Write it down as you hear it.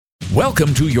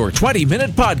Welcome to your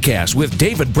 20-minute podcast with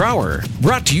David Brower,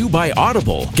 brought to you by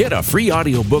Audible. Get a free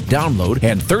audiobook download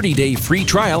and 30-day free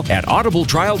trial at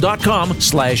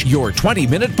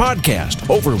audibletrial.com/your20-minute podcast.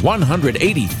 Over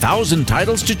 180,000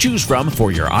 titles to choose from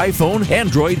for your iPhone,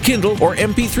 Android, Kindle, or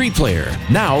MP3 player.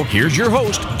 Now, here's your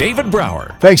host, David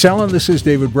Brower. Thanks, Allan. This is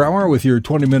David Brower with your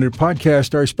 20-minute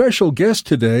podcast. Our special guest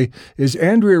today is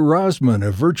Andrea Rozman,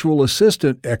 a virtual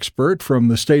assistant expert from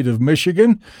the state of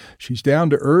Michigan. She's down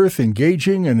to earth,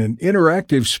 engaging, and an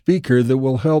interactive speaker that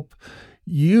will help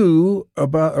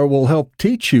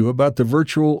teach you about the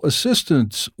virtual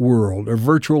assistant world.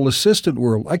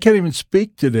 I can't even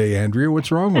speak today, Andrea.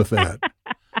 What's wrong with that?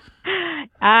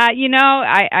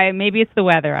 Maybe it's the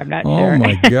weather. I'm not sure. Oh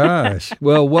my gosh.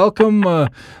 Well, welcome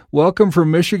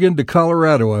from Michigan to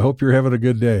Colorado. I hope you're having a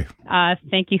good day.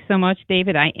 Thank you so much,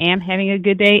 David. I am having a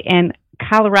good day. And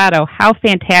Colorado, how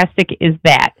fantastic is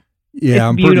that? Yeah,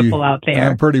 it's beautiful out there.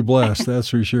 I'm pretty blessed, that's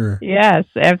for sure. Yes,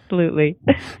 absolutely.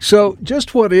 So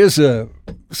just what is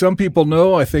some people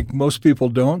know, I think most people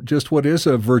don't, just what is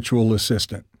a virtual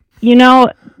assistant?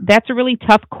 That's a really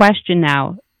tough question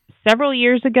now. Several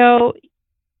years ago,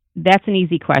 that's an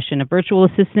easy question. A virtual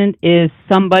assistant is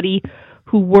somebody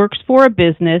who works for a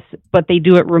business, but they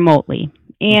do it remotely.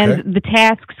 And the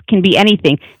tasks can be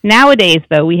anything. Nowadays,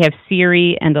 though, we have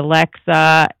Siri and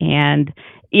Alexa and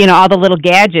all the little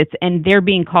gadgets, and they're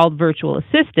being called virtual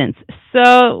assistants.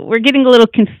 So we're getting a little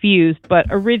confused, but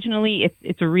originally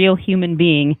it's a real human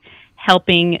being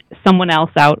helping someone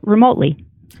else out remotely.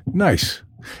 Nice.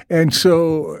 And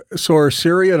so are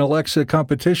Siri and Alexa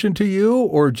competition to you,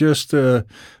 or just by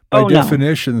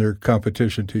definition they're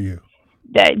competition to you?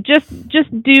 Just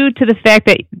due to the fact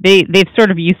that they've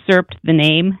sort of usurped the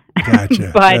name.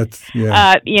 Gotcha. But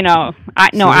I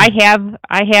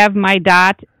have my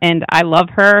Dot, and I love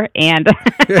her, and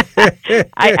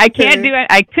I can't do it.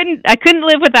 I couldn't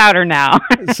live without her now.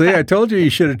 See, I told you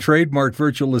should have trademarked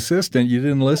virtual assistant. You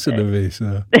didn't listen to me,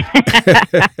 so.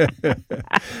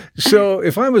 So,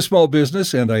 if I'm a small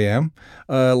business, and I am,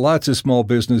 lots of small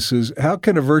businesses, how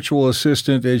can a virtual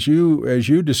assistant, as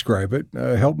you describe it,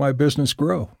 help my business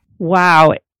grow?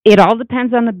 Wow. It all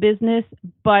depends on the business,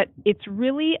 but it's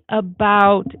really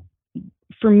about,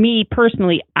 for me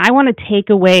personally, I want to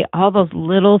take away all those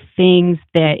little things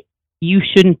that you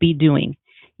shouldn't be doing.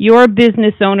 You're a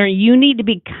business owner. You need to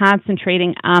be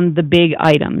concentrating on the big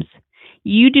items.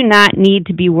 You do not need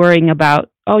to be worrying about,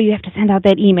 you have to send out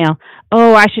that email.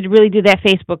 Oh, I should really do that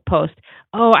Facebook post.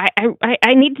 Oh,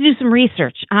 I need to do some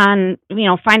research on,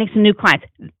 finding some new clients.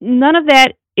 None of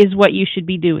that is what you should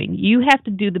be doing. You have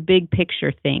to do the big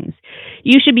picture things.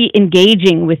 You should be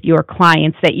engaging with your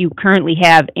clients that you currently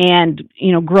have and,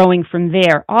 growing from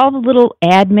there. All the little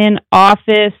admin,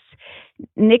 office,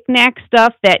 knick-knack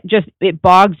stuff that it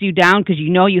bogs you down because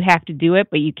you have to do it,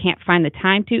 but you can't find the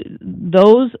time to,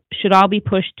 those should all be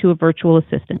pushed to a virtual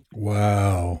assistant.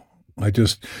 Wow. I'm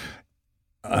just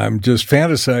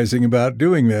fantasizing about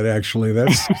doing that, actually.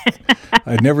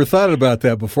 I'd never thought about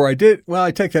that before. I did. Well, I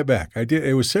take that back. I did.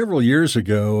 It was several years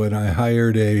ago, and I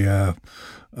hired a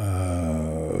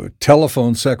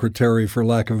telephone secretary, for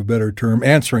lack of a better term,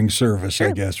 answering service, sure.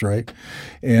 I guess, right?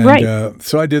 And right.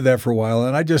 So I did that for a while,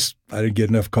 and I didn't get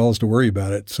enough calls to worry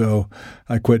about it, so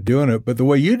I quit doing it. But the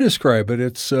way you describe it,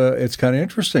 it's kind of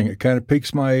interesting. It kind of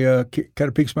piques my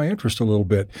interest a little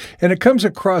bit, and it comes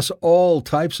across all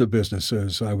types of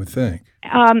businesses, I would think.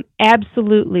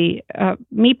 Absolutely.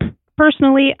 Me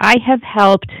personally, I have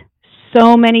helped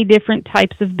so many different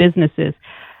types of businesses.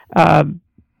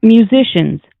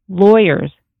 Musicians,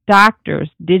 lawyers, doctors,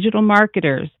 digital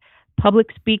marketers,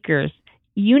 public speakers,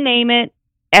 you name it,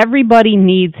 everybody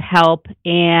needs help.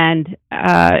 And,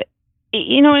 and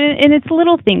it's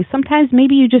little things. Sometimes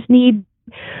maybe you just need,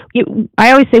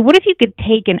 I always say, what if you could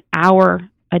take an hour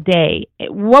a day?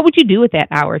 What would you do with that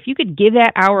hour? If you could give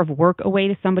that hour of work away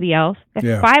to somebody else,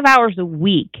 that's 5 hours a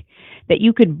week that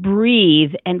you could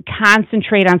breathe and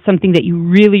concentrate on something that you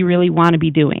really, really want to be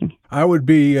doing. I would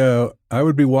be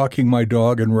walking my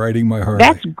dog and riding my Harley.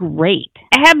 That's great.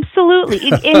 Absolutely.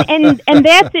 and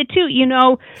that's it too.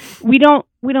 We don't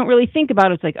really think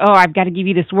about it. It's like, I've got to give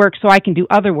you this work so I can do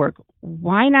other work.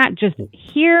 Why not just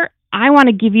here? I want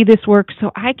to give you this work so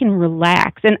I can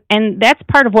relax. And that's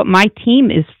part of what my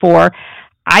team is for.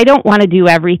 I don't want to do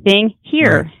everything.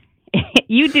 Here,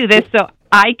 you do this so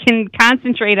I can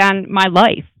concentrate on my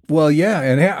life. Well, yeah,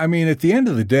 and I mean, at the end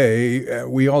of the day, a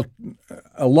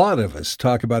lot of us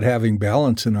talk about having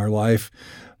balance in our life,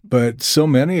 but so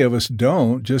many of us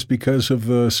don't just because of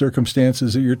the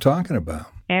circumstances that you're talking about.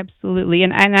 Absolutely,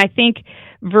 and I think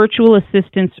virtual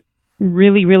assistants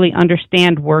really, really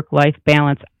understand work-life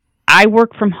balance. I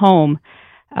work from home.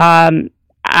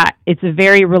 It's a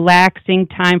very relaxing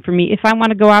time for me. If I want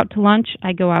to go out to lunch,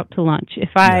 I go out to lunch. If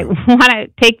I want to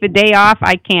take the day off,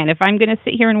 I can. If I'm going to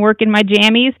sit here and work in my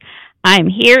jammies, I'm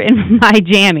here in my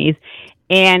jammies.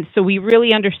 And so we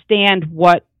really understand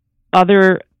what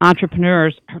other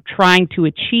entrepreneurs are trying to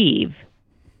achieve,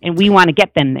 and we want to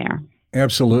get them there.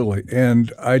 Absolutely.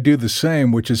 And I do the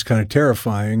same, which is kind of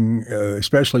terrifying,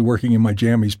 especially working in my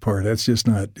jammies part. It's just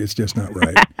not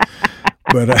right.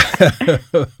 But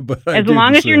as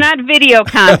long as you're not video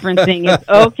conferencing, it's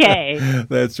okay.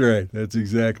 That's right. That's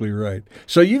exactly right.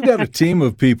 So you've got a team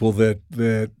of people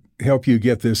that help you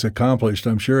get this accomplished.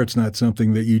 I'm sure it's not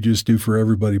something that you just do for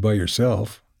everybody by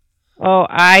yourself. Oh,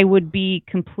 I would be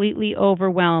completely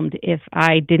overwhelmed if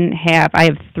I didn't have. I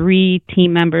have 3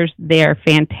 team members. They're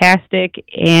fantastic,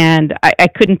 and I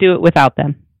couldn't do it without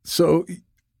them. So,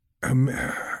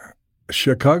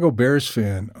 Chicago Bears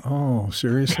fan. Oh,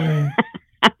 seriously?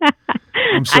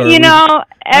 I'm sorry.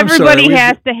 Everybody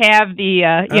has to have the,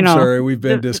 I'm sorry, we've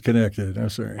been disconnected. I'm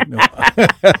sorry. No.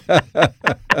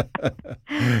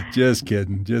 Just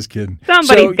kidding.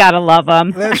 Somebody's got to love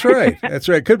them. That's right.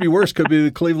 Could be worse. Could be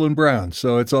the Cleveland Browns.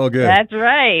 So it's all good. That's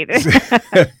right.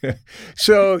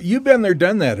 So you've been there,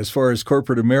 done that as far as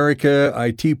corporate America,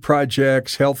 IT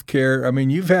projects, healthcare. I mean,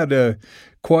 you've had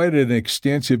quite an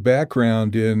extensive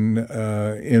background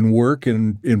in work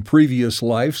and in previous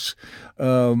lives.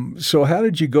 So how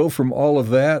did you go from all of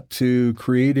that to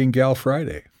creating Gal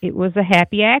Friday? It was a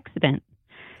happy accident.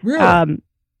 Really?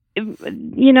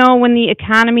 When the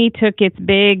economy took its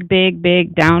big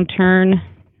downturn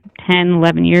 10,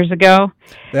 11 years ago,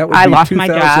 that would I be lost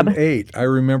 2008. I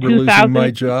remember losing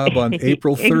my job on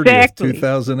April 30th, exactly.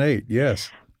 2008.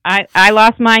 Yes. I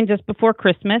lost mine just before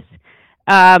Christmas.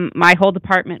 My whole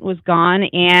department was gone,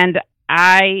 and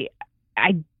I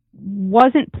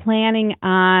wasn't planning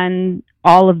on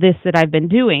all of this that I've been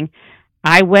doing.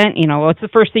 I went, what's the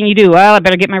first thing you do? Well, I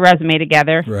better get my resume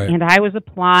together. Right. And I was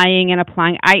applying.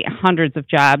 Hundreds of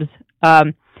jobs.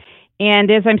 And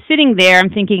as I'm sitting there,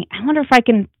 I'm thinking, I wonder if I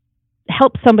can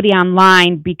help somebody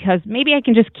online, because maybe I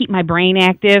can just keep my brain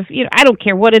active. I don't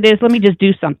care what it is. Let me just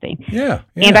do something. Yeah.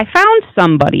 And I found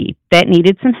somebody that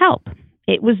needed some help.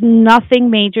 It was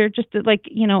nothing major, just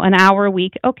an hour a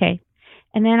week. Okay.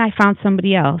 And then I found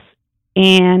somebody else,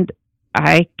 and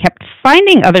I kept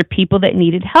finding other people that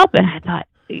needed help. And I thought,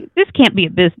 this can't be a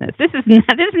business. This is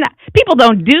not, people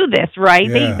don't do this, right?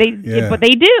 Yeah, but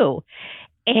they do.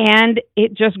 And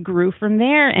it just grew from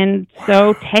there. And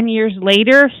so 10 years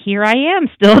later, here I am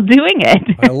still doing it.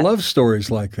 I love stories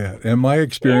like that. And my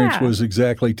experience was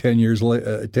exactly 10 years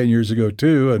ago,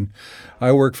 too. And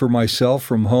I work for myself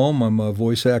from home. I'm a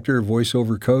voice actor,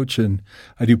 voiceover coach, and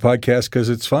I do podcasts because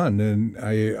it's fun. And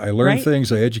I learn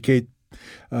things. I educate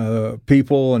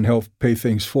people and help pay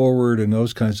things forward and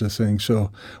those kinds of things.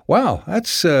 So, wow,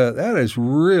 that is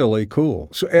really cool.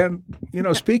 So, and,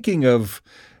 speaking of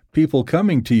people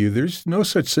coming to you, there's no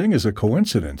such thing as a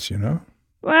coincidence,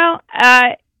 Well,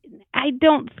 I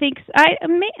don't think so.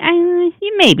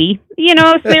 Maybe.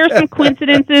 There are some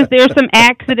coincidences. There are some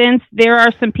accidents. There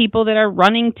are some people that are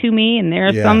running to me, and there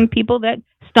are some people that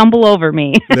stumble over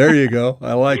me. There you go.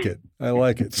 I like it.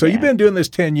 So you've been doing this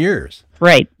 10 years.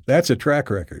 Right. That's a track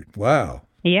record. Wow.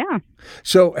 Yeah.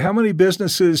 So how many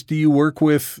businesses do you work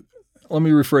with? Let me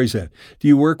rephrase that. Do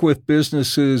you work with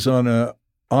businesses on a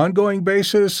ongoing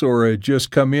basis, or a just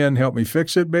come in, help me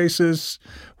fix it basis?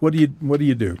 What do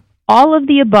you do? All of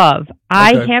the above. Okay.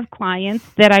 I have clients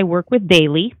that I work with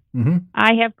daily. Mm-hmm.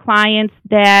 I have clients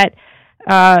that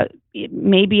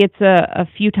maybe it's a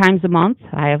few times a month.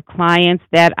 I have clients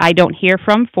that I don't hear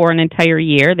from for an entire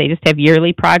year. They just have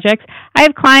yearly projects. I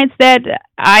have clients that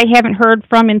I haven't heard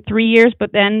from in 3 years,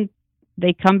 but then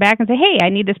they come back and say, hey, I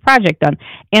need this project done.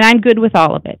 And I'm good with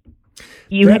all of it.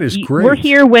 That is great. We're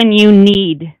here when you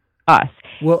need us.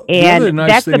 Well, the other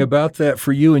nice thing about that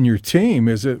for you and your team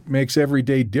is it makes every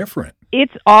day different.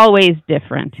 It's always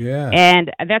different. Yeah.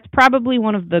 And that's probably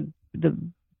one of the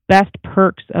best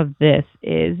perks of this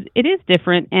is it is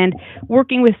different. And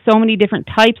working with so many different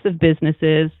types of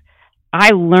businesses,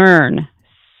 I learn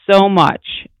so much,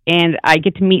 and I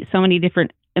get to meet so many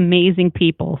different amazing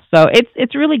people. So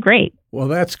it's really great. Well,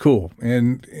 that's cool.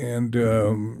 And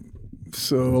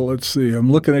so let's see.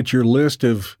 I'm looking at your list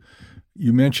of,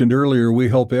 you mentioned earlier, we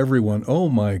help everyone. Oh,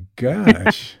 my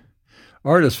gosh.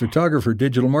 Artist, photographer,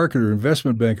 digital marketer,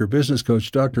 investment banker, business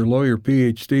coach, doctor, lawyer,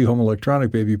 PhD, home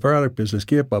electronic, baby product, business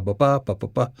kit,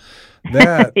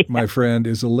 That, my friend,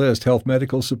 is a list. Health,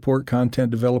 medical support,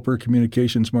 content developer,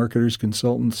 communications marketers,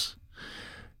 consultants.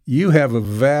 You have a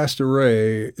vast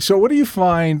array. So what do you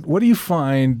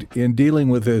find in dealing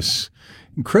with this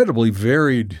incredibly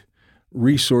varied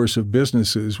resource of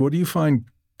businesses? What do you find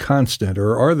constant,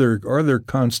 or are there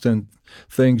constant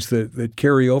things that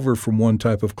carry over from one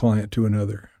type of client to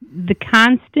another? The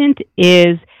constant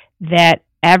is that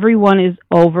everyone is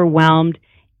overwhelmed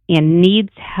and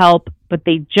needs help, but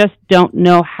they just don't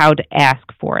know how to ask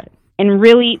for it. And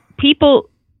really, people,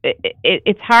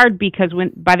 it's hard because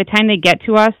by the time they get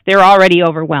to us, they're already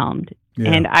overwhelmed.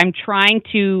 Yeah. And I'm trying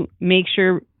to make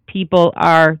sure people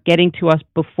are getting to us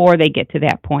before they get to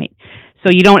that point. So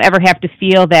you don't ever have to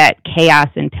feel that chaos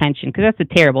and tension, because that's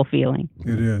a terrible feeling.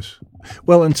 It is.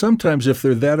 Well, and sometimes if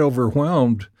they're that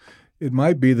overwhelmed, it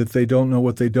might be that they don't know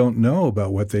what they don't know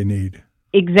about what they need.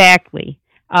 Exactly.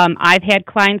 I've had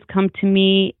clients come to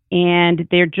me and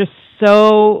they're just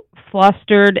so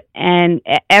flustered and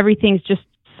everything's just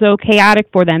so chaotic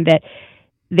for them that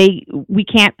we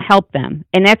can't help them.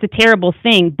 And that's a terrible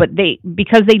thing, but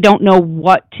because they don't know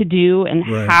what to do and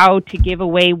how to give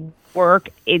away work,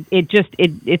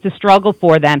 it's a struggle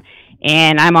for them.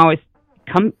 And I'm always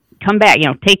come back,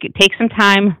 take some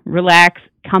time, relax,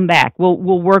 come back. We'll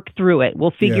work through it.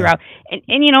 We'll figure out,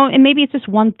 and maybe it's just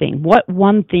one thing. What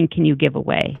one thing can you give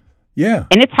away? Yeah.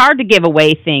 And it's hard to give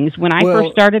away things. When I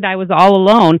first started, I was all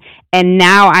alone, and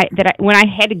now when I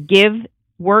had to give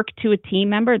work to a team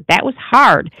member, that was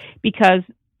hard because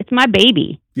it's my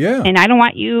baby. Yeah. And I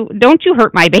don't you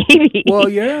hurt my baby. Well,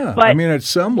 yeah. But at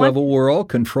some level, we're all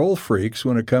control freaks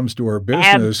when it comes to our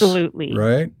business. Absolutely.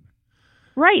 Right?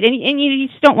 Right. And you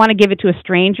just don't want to give it to a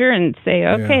stranger and say,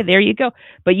 okay, there you go.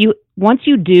 But once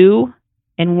you do,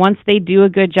 and once they do a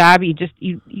good job,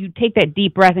 you take that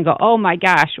deep breath and go, oh my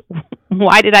gosh,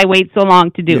 why did I wait so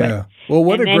long to do it? Well,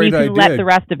 what a great idea. And then you can let the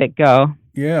rest of it go.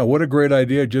 Yeah, what a great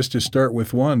idea just to start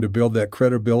with one, to build that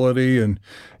credibility and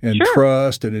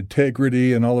trust and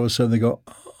integrity, and all of a sudden they go,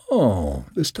 oh,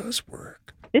 this does work.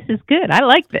 This is good. I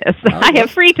like this. I have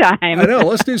free time. I know.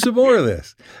 Let's do some more of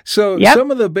this. So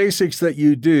some of the basics that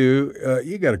you do,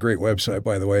 you got a great website,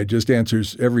 by the way. It just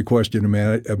answers every question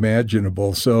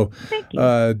imaginable. So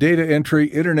data entry,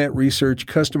 internet research,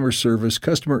 customer service,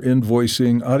 customer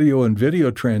invoicing, audio and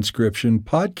video transcription,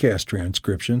 podcast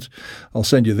transcriptions. I'll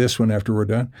send you this one after we're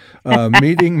done.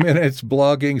 Meeting minutes,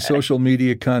 blogging, social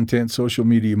media content, social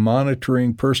media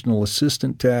monitoring, personal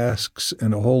assistant tasks,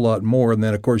 and a whole lot more. And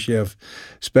then, of course, you have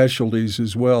specialties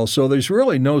as well. So there's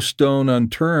really no stone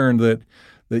unturned that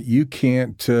you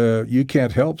can't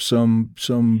help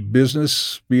some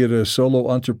business, be it a solo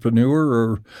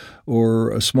entrepreneur or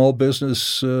a small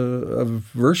business of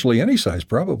virtually any size,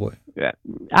 probably.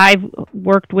 I've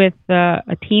worked with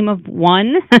a team of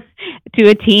 1 to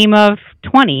a team of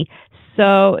 20.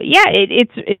 So yeah,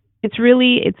 it's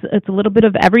really a little bit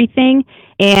of everything.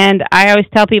 And I always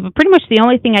tell people, pretty much the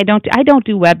only thing I don't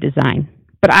do web design.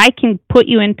 But I can put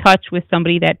you in touch with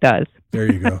somebody that does.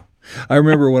 There you go. I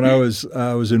remember when I was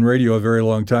in radio a very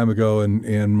long time ago,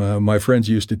 and my friends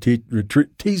used to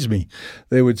tease me.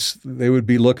 They would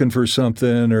be looking for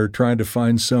something or trying to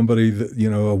find somebody that,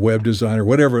 a web designer,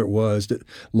 whatever it was,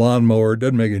 lawnmower,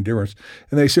 doesn't make any difference.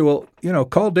 And they say, well,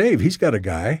 call Dave. He's got a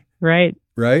guy. Right.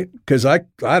 Right? Because I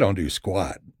don't do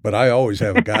squat, but I always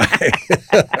have a guy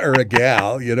or a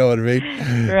gal, you know what I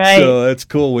mean? Right. So that's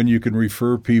cool when you can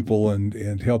refer people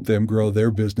and help them grow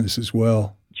their business as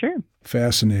well. Sure.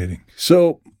 Fascinating.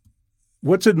 So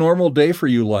what's a normal day for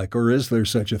you like, or is there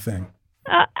such a thing?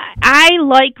 I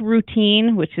like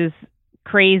routine, which is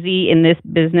crazy in this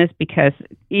business because,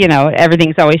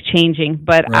 everything's always changing.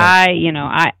 But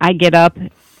right. I get up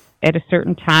at a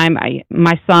certain time. I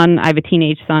have a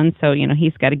teenage son, so,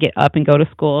 he's got to get up and go to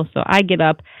school. So I get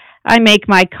up, I make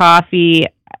my coffee,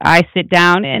 I sit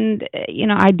down and,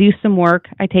 I do some work.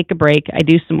 I take a break. I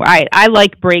do some work. I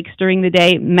like breaks during the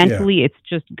day. Mentally, It's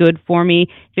just good for me.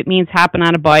 If it means hopping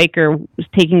on a bike or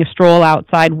taking a stroll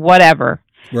outside, whatever.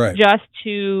 Right. Just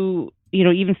to,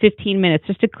 even 15 minutes,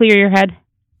 just to clear your head,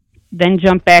 then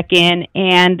jump back in.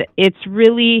 And it's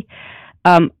really,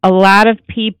 a lot of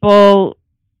people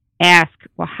ask,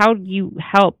 well, how do you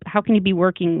help? How can you be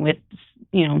working with,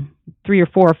 3 or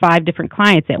 4 or 5 different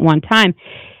clients at one time?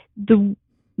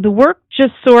 The work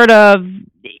just sort of,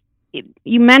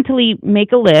 you mentally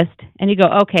make a list and you go,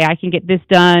 okay, I can get this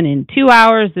done in 2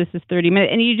 hours. This is 30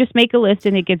 minutes. And you just make a list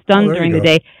and it gets done during the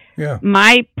day. Yeah.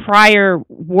 My prior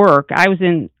work, I was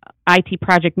in IT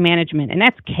project management, and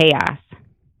that's chaos.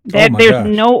 There's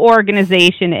no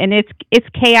organization, and it's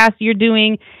chaos. You're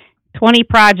doing 20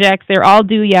 projects. They're all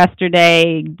due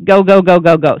yesterday. Go, go, go,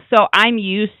 go, go. So I'm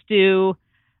used to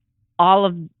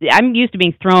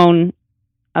being thrown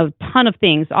a ton of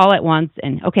things all at once,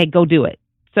 and okay, go do it.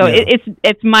 So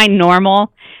it's my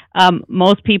normal.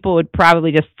 Most people would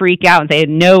probably just freak out and say,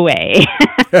 "No way."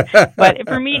 But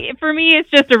for me, it's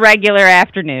just a regular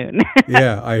afternoon.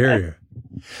 Yeah, I hear you.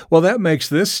 Well, that makes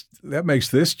this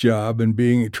job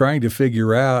and trying to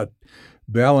figure out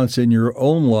balance in your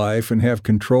own life and have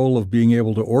control of being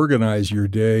able to organize your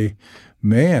day.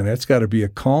 Man, that's got to be a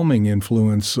calming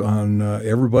influence on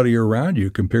everybody around you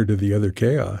compared to the other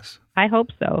chaos. I hope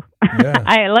so. Yeah.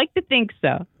 I like to think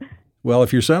so. Well,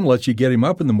 if your son lets you get him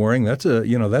up in the morning, that's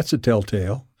a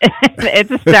telltale.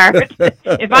 It's a start.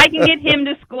 If I can get him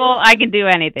to school, I can do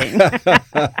anything.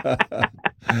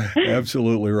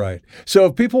 Absolutely right. So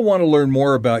if people want to learn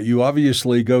more about you,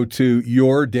 obviously go to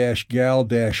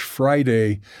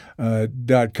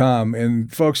your-gal-friday.com.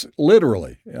 And folks,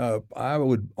 literally, I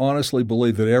would honestly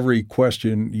believe that every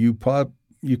question you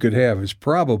could have is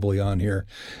probably on here.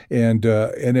 And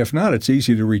if not, it's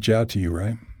easy to reach out to you,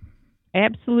 right?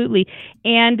 Absolutely.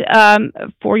 And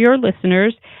for your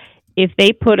listeners, if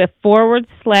they put a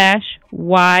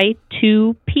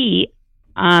 /Y2P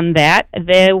on that,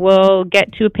 they will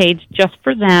get to a page just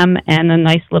for them and a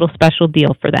nice little special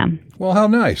deal for them. Well, how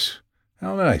nice.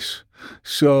 How nice.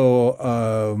 So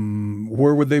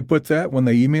where would they put that, when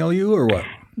they email you or what?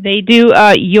 They do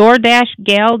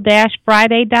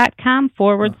your-gal-friday.com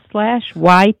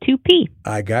 /Y2P.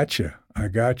 I gotcha.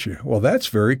 Well, that's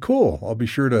very cool. I'll be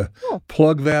sure to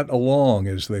plug that along,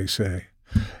 as they say.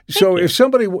 So if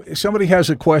somebody has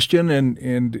a question, and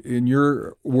in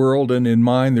your world and in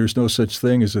mine, there's no such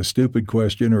thing as a stupid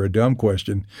question or a dumb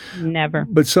question. Never.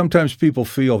 But sometimes people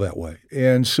feel that way.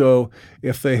 And so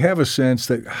if they have a sense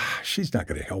that she's not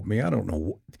going to help me, I don't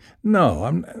know.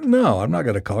 I'm not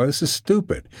going to call her. This is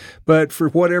stupid. But for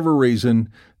whatever reason,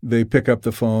 they pick up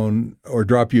the phone or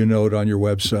drop you a note on your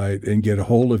website and get a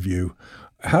hold of you.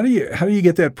 How do you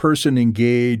get that person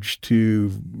engaged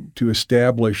to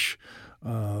establish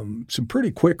some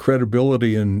pretty quick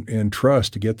credibility and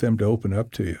trust to get them to open up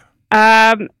to you?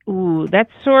 That's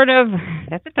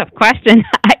a tough question.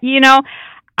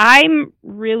 I'm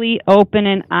really open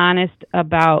and honest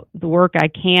about the work I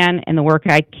can and the work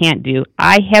I can't do.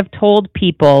 I have told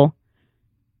people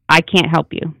I can't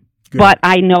help you. Good. But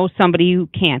I know somebody who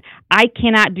can. I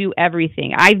cannot do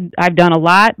everything. I've done a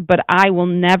lot, but I will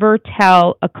never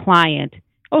tell a client,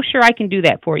 "Oh, sure, I can do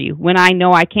that for you," when I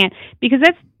know I can't, because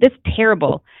that's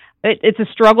terrible. It's a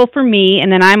struggle for me, and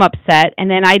then I'm upset,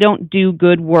 and then I don't do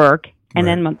good work, and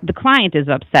then the client is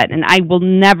upset, and I will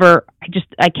never.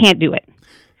 I can't do it.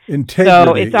 Integrity.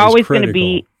 So it's always going to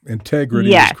be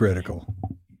integrity is critical.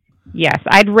 Yes,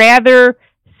 I'd rather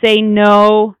say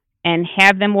no and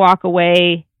have them walk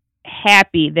away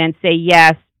happy than say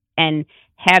yes and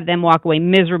have them walk away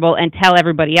miserable and tell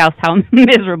everybody else how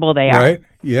miserable they are. Right?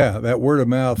 Yeah, that word of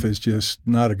mouth is just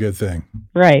not a good thing.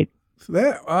 Right.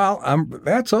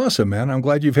 That's awesome, man. I'm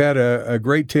glad you've had a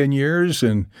great 10 years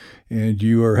and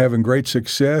you are having great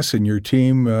success, and your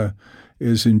team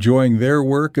is enjoying their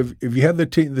work. Have you had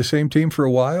the same team for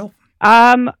a while?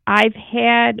 I've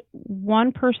had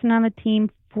one person on the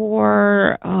team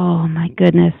for, oh my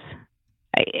goodness.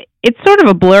 It's sort of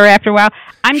a blur after a while.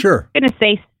 I'm going to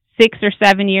say 6 or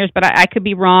 7 years, but I could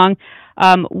be wrong.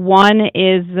 One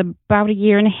is about a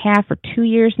year and a half or 2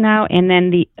 years now, and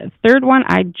then the third one,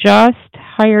 I just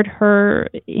hired her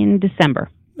in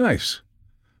December. Nice.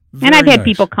 And I've had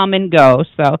people come and go.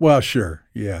 So well, sure.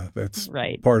 Yeah, that's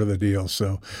part of the deal.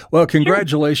 So, well,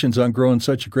 congratulations on growing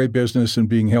such a great business and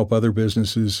being help other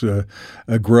businesses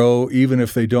grow, even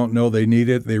if they don't know they need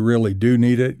it. They really do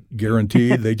need it,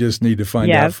 guaranteed. They just need to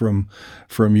find out from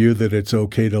you that it's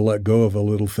okay to let go of a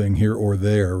little thing here or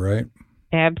there, right?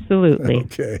 Absolutely.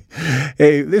 Okay.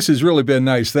 Hey, this has really been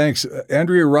nice. Thanks.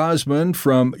 Andrea Rozman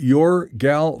from Your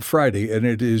Gal Friday, and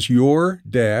it is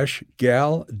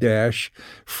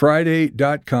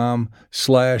your-gal-friday.com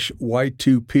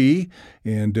 /Y2P,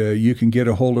 and you can get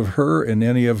a hold of her and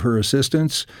any of her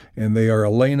assistants, and they are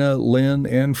Elena, Lynn,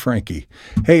 and Frankie.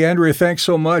 Hey, Andrea, thanks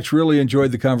so much. Really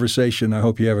enjoyed the conversation. I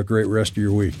hope you have a great rest of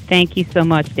your week. Thank you so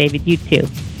much, David. You too.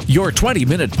 Your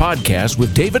 20-minute podcast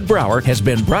with David Brower has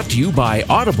been brought to you by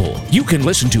Audible. You can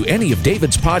listen to any of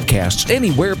David's podcasts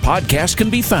anywhere podcasts can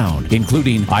be found,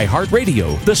 including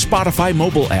iHeartRadio, the Spotify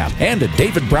mobile app, and at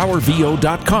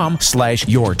davidbrowervo.com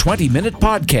 /your20minute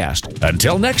podcast.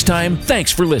 Until next time,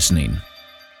 thanks for listening.